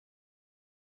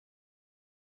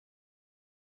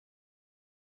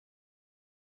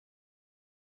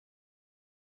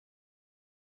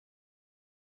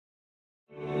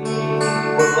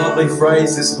lovely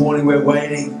phrase this morning, we're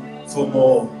waiting for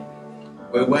more.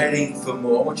 We're waiting for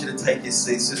more. I want you to take your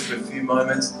seats just for a few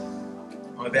moments.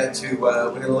 I'm about to,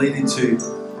 we're going to lead into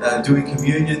doing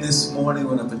communion this morning.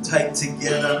 We're going to partake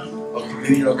together of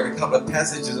communion. I've got a couple of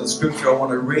passages of scripture I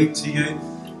want to read to you.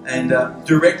 And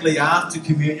directly after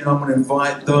communion, I'm going to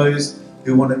invite those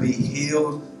who want to be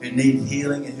healed, who need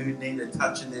healing and who need a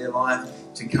touch in their life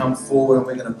to come forward, and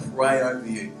we're going to pray over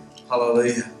you.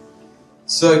 Hallelujah.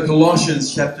 So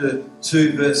Colossians chapter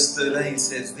 2 verse 13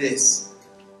 says this: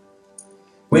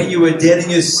 when you were dead in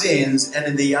your sins and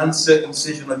in the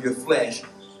uncircumcision of your flesh,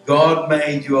 God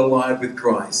made you alive with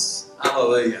Christ.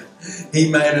 Hallelujah. He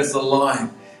made us alive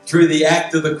through the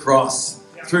act of the cross,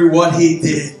 through what He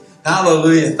did.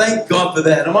 Hallelujah. Thank God for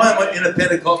that. Am I in a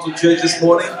Pentecostal church this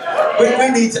morning? We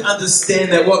need to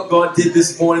understand that what God did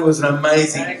this morning was an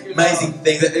amazing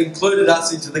thing that included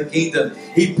us into the kingdom.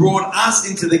 He brought us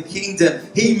into the kingdom.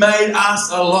 He made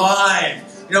us alive.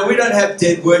 You know, we don't have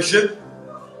dead worship.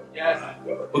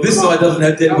 Well, this side doesn't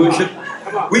have dead worship.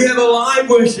 We have alive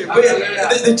worship.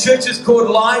 The church is called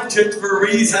Live Church for a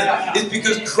reason. It's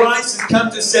because Christ has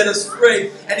come to set us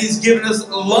free and He's given us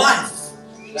life.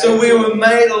 So we were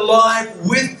made alive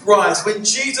with Christ. When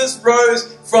Jesus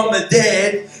rose from the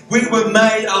dead, we were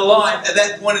made alive at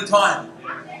that point in time.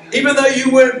 Even though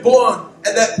you weren't born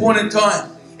at that point in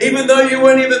time, even though you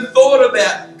weren't even thought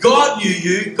about, God knew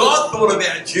you, God thought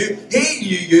about you, He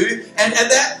knew you. And at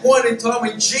that point in time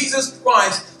when Jesus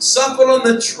Christ suffered on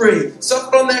the tree,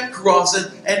 suffered on that cross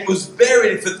and was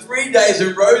buried for 3 days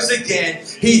and rose again,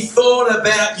 He thought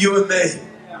about you and me.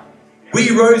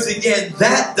 We rose again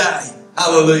that day.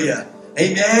 Hallelujah.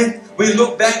 Amen. We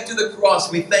look back to the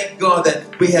cross. We thank God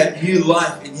that we have new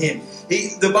life in Him.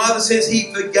 The Bible says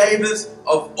He forgave us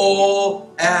of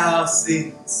all our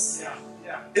sins.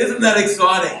 Isn't that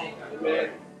exciting?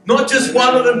 Not just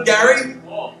one of them, Gary.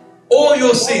 All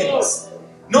your sins.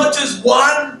 Not just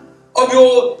one of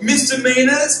your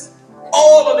misdemeanors.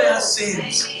 All of our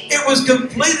sins. It was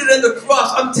completed at the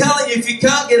cross. I'm telling you, if you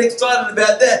can't get excited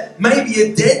about that, maybe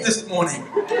you're dead this morning.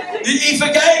 He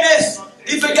forgave us.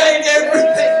 He forgave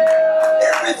everything.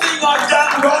 Everything I've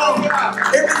done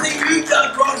wrong. Everything you've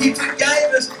done wrong. He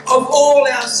forgave us of all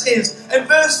our sins. And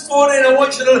verse 14, I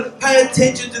want you to pay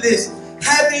attention to this.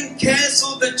 Having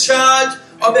cancelled the charge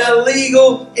of our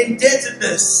legal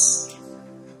indebtedness,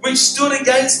 which stood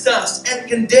against us and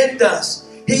condemned us,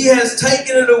 He has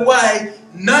taken it away,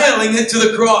 nailing it to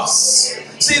the cross.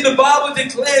 See, the Bible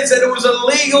declares that it was a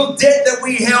legal debt that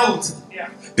we held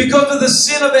because of the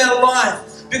sin of our life.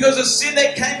 Because of sin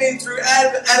that came in through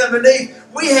Adam and Eve,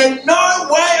 we had no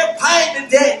way of paying the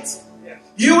debt.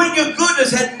 You and your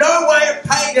goodness had no way of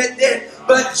paying that debt.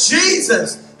 But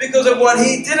Jesus, because of what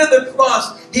He did at the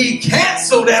cross, He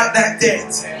cancelled out that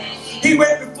debt. He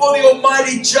went before the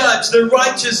Almighty Judge, the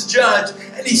righteous Judge,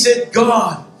 and He said,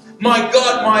 God, my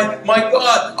God, my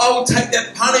God, I will take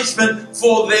that punishment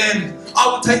for them. I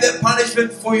will take that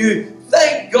punishment for you.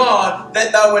 Thank God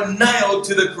that they were nailed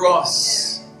to the cross.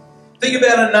 Think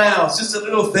about a nail. It's just a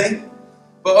little thing.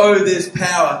 But oh, there's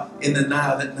power in the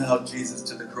nail that nailed Jesus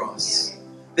to the cross.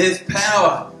 There's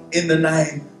power in the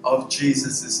name of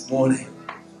Jesus this morning.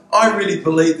 I really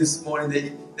believe this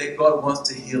morning that God wants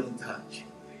to heal and touch.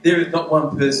 There is not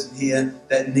one person here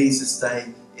that needs to stay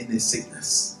in their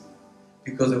sickness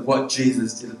because of what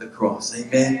Jesus did at the cross.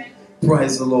 Amen.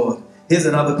 Praise the Lord. Here's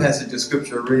another passage of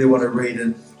scripture I really want to read.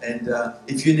 And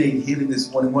if you need healing this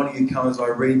morning, why don't you come as I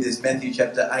read this? Matthew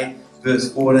chapter 8,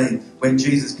 verse 14. When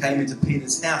Jesus came into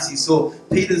Peter's house, He saw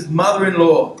Peter's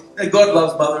mother-in-law. Now, God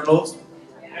loves mother-in-laws.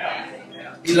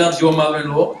 He loves your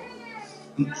mother-in-law.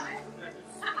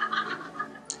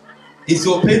 He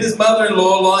saw Peter's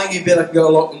mother-in-law lying in bed. I can go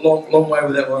a long way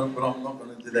with that one, but I'm not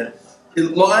going to do that.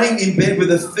 Lying in bed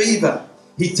with a fever.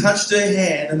 He touched her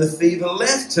hand and the fever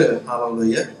left her.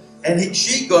 Hallelujah. And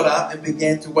she got up and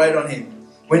began to wait on Him.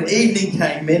 When evening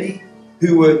came, many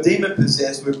who were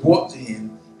demon-possessed were brought to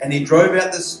Him, and He drove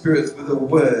out the spirits with a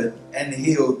word and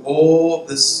healed all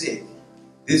the sick.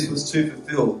 This was to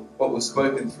fulfill what was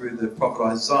spoken through the prophet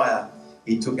Isaiah.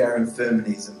 He took our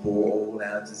infirmities and bore all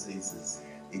our diseases.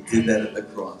 He did that at the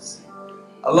cross.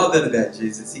 I love that about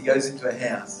Jesus. He goes into a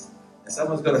house and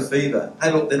someone's got a fever.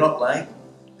 Hey, look, they're not lame.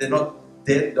 They're not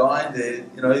dead, dying.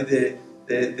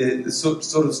 They're sort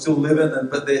of still living,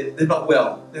 but they're not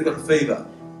well. They've got a fever.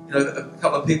 You know, a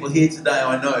couple of people here today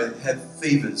I know have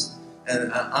fevers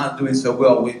and aren't doing so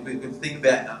well. We can think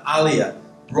about Alia,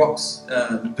 Brock's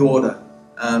daughter,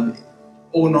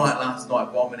 all night last night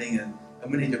vomiting,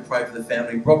 and we need to pray for the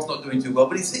family. Brock's not doing too well,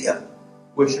 but he's here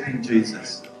worshipping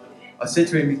Jesus. I said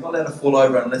to him, he's not allowed to fall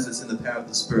over unless it's in the power of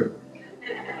the Spirit.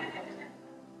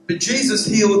 But Jesus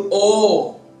healed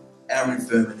all our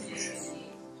infirmities.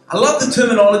 I love the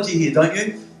terminology here, don't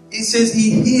you? It says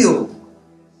he healed.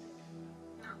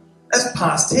 That's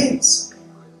past tense.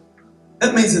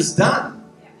 That means it's done.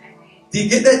 Do you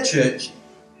get that, church?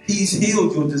 He's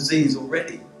healed your disease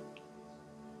already.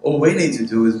 All we need to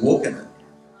do is walk in it.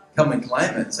 Come and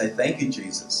claim it and say, thank you,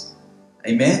 Jesus.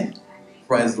 Amen?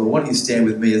 Praise the Lord. Why don't you stand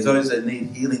with me? As those that need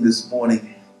healing this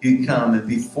morning, you come. And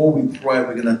before we pray,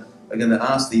 we're going to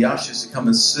ask the ushers to come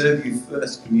and serve you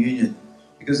first communion.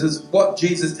 Because it's what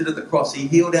Jesus did at the cross. He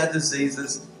healed our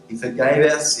diseases. He forgave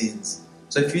our sins.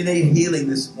 So if you need healing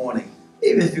this morning,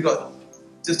 even if you've got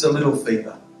just a little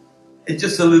fever, it's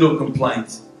just a little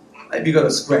complaint, maybe you've got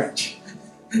a scratch,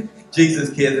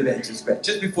 Jesus cares about your scratch.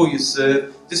 Just before you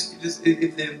serve, just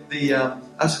if the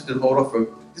ushers can hold off for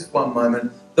just one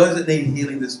moment. Those that need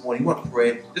healing this morning, want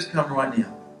prayer, just come right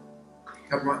now.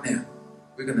 Come right now.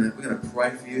 We're gonna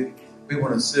pray for you. We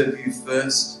want to serve you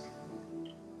first.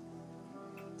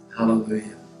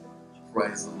 Hallelujah.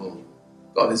 Praise the Lord.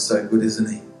 God is so good, isn't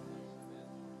he?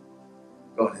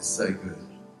 God is so good.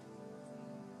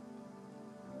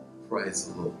 Praise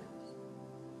the Lord.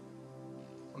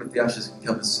 I wonder if the ushers can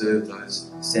come and serve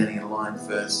those standing in line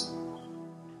first.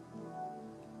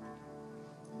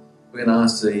 We're going to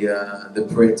ask the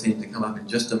prayer team to come up in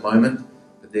just a moment,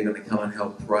 but they're going to come and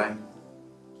help pray.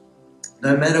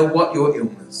 No matter what your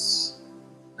illness,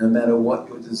 no matter what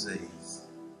your disease,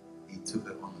 he took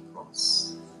it on the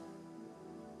cross.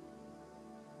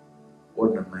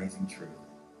 What an amazing truth.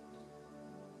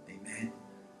 Amen.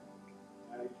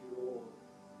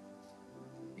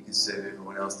 You can serve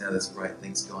everyone else now. That's great.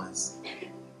 Thanks, guys.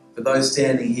 For those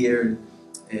standing here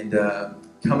and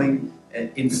coming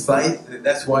in faith,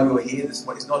 that's why you're here this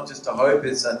morning. It's not just a hope,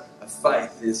 it's a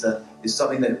faith. It's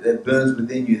something that burns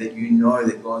within you, that you know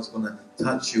that God's going to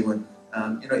touch you. And,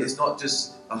 it's not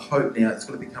just a hope now, it's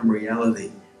going to become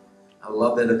reality. I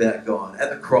love that about God. At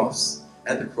the cross,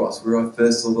 where I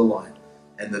first saw the light,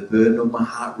 and the burden of my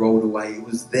heart rolled away. It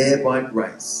was there by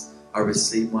grace I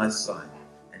received my sight,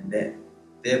 and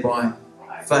there by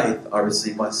faith I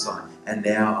received my sight, and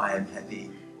now I am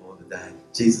happy all the day.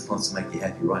 Jesus wants to make you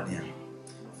happy right now.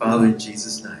 Father, in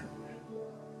Jesus' name,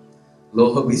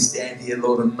 Lord, we stand here,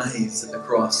 Lord, amazed at the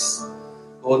cross.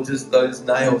 Lord, just those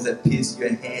nails that pierce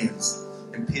your hands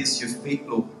and pierce your feet,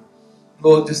 Lord.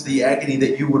 Lord, just the agony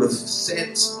that you would have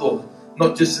sensed, Lord.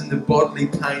 Not just in the bodily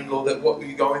pain, Lord, that what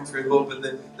we're going through, Lord,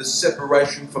 but the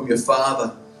separation from your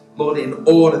Father. Lord, in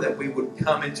order that we would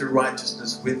come into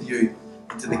righteousness with you,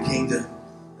 into the kingdom.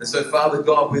 And so, Father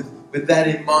God, with that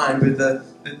in mind, with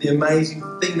the amazing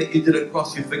thing that you did at the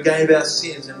cross, you forgave our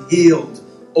sins and healed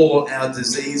all our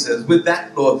diseases. With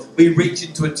that, Lord, we reach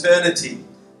into eternity,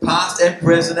 past and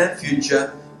present and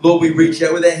future. Lord, we reach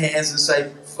out with our hands and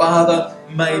say, Father,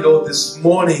 may, Lord, this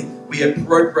morning we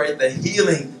appropriate the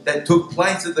healing that took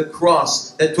place at the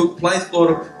cross, that took place,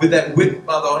 Lord, with that whip,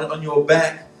 Father, on your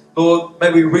back. Lord,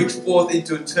 may we reach forth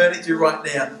into eternity right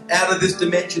now, out of this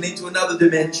dimension into another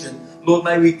dimension. Lord,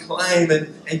 may we claim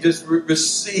and just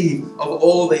receive of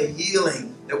all the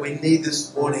healing that we need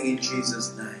this morning in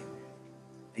Jesus' name.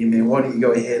 Amen. Why don't you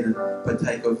go ahead and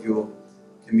partake of your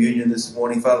communion this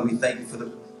morning. Father, we thank you for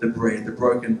the bread, the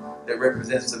broken, that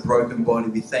represents the broken body.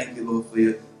 We thank you, Lord, for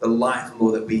the life,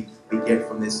 Lord, that we get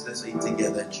from this. Let's eat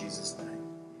together in Jesus' name.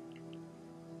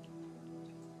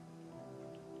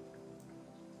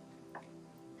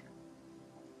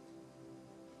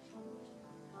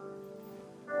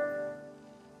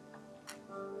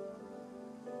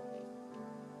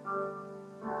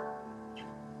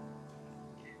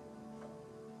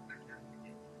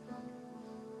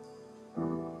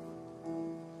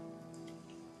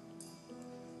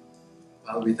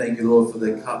 Father, we thank you, Lord, for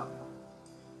the cup.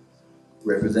 It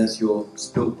represents your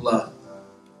spilled blood.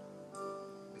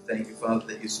 We thank you, Father,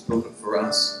 that you spilled it for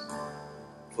us,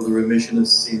 for the remission of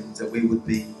sins, that we would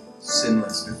be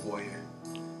sinless before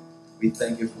you. We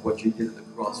thank you for what you did at the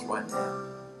cross right now.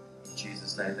 In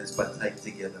Jesus' name, let's partake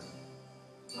together.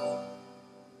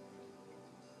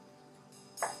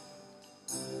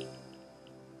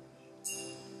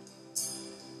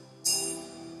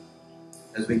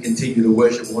 As we continue to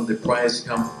worship, I want the prayers to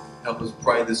come help us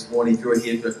pray this morning. If you're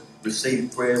here to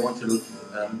receive prayer, I want you to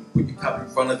put your cup in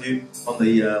front of you on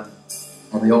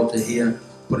the altar here.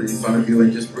 Put it in front of you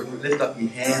and just lift up your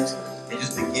hands and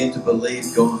just begin to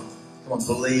believe God. Come on,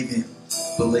 believe Him.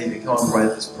 Believe Him. Come on, pray.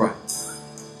 Let's pray.